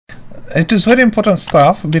it is very important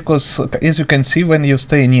stuff, because as you can see, when you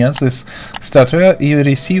stay near this statue, you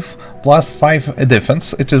receive +5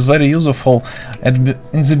 defense. It is very useful in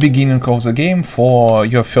the beginning of the game for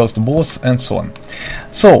your first boss and so on.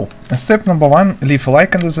 So, step number 1, leave a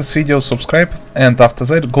like under this video, subscribe, and after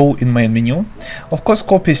that go in main menu. Of course,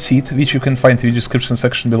 copy seed, which you can find in the description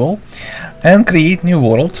section below, and create new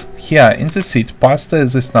world. Here in the seed, paste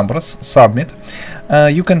these numbers, submit.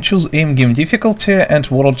 You can choose aim game difficulty and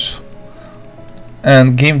world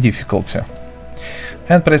and game difficulty,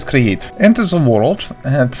 and press create. Enter the world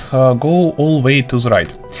and go all the way to the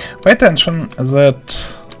right. Pay attention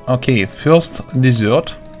that, okay, first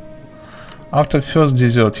desert. After first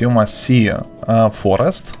desert you must see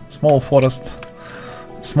forest,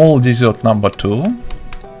 small desert number 2,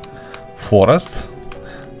 forest,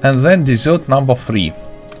 and then desert number 3.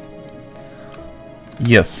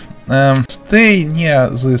 Yes, stay near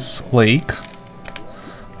this lake.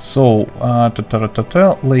 So,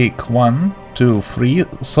 lake 1, 2, 3,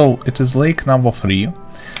 so it is lake number 3.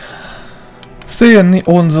 Stay on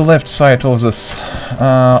the left side of this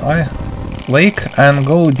lake and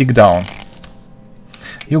go dig down.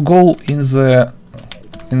 You go in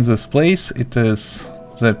this place, it is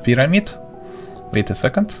the pyramid. Wait a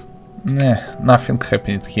second. Nah, nothing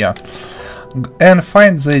happened here. And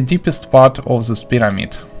find the deepest part of this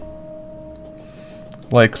pyramid.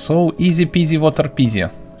 Like so, easy peasy water peasy.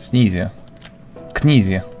 Sneezy.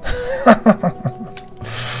 Kneezy.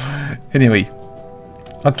 Anyway.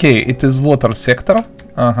 Okay, it is water sector.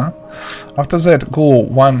 After that, go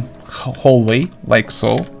one whole way, like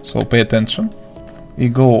so. So pay attention. You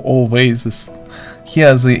go all the way this.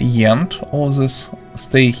 Here the end of this.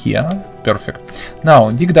 Stay here. Perfect. Now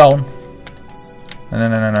dig down.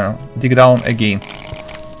 No. Dig down again.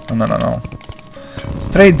 No.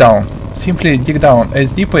 Straight down. Simply dig down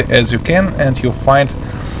as deeply as you can, and you find.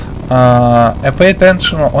 Pay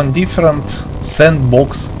attention on different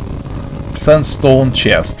sandbox, sandstone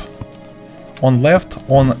chest. On left,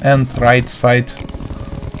 on and right side.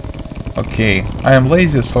 Okay, I am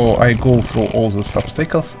lazy, so I go through all these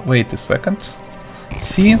obstacles. Wait a second.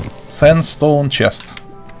 See, sandstone chest.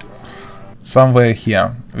 Somewhere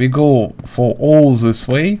here. We go for all this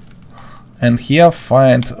way, and here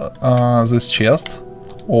find this chest.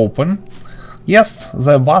 Open. Yes,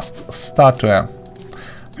 the Bast statue.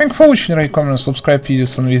 Thank you for watching, rate, comment, subscribe,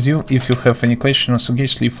 videos and with you. If you have any questions or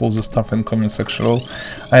suggestions, leave all the stuff in comment section below.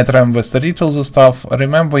 I try my best to read all the stuff.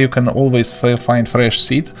 Remember, you can always find fresh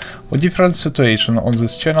seed for different situation on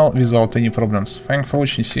this channel without any problems. Thank you for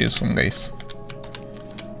watching, see you soon, guys.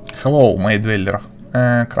 Hello, my dweller.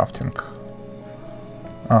 Crafting.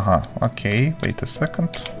 Okay, wait a second.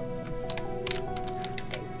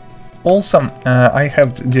 Also, I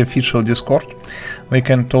have the official Discord. We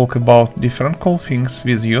can talk about different cool things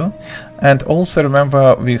with you. And also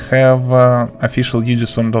remember, we have official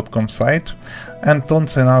udisen.com site and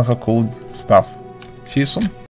tons and other cool stuff. See you soon.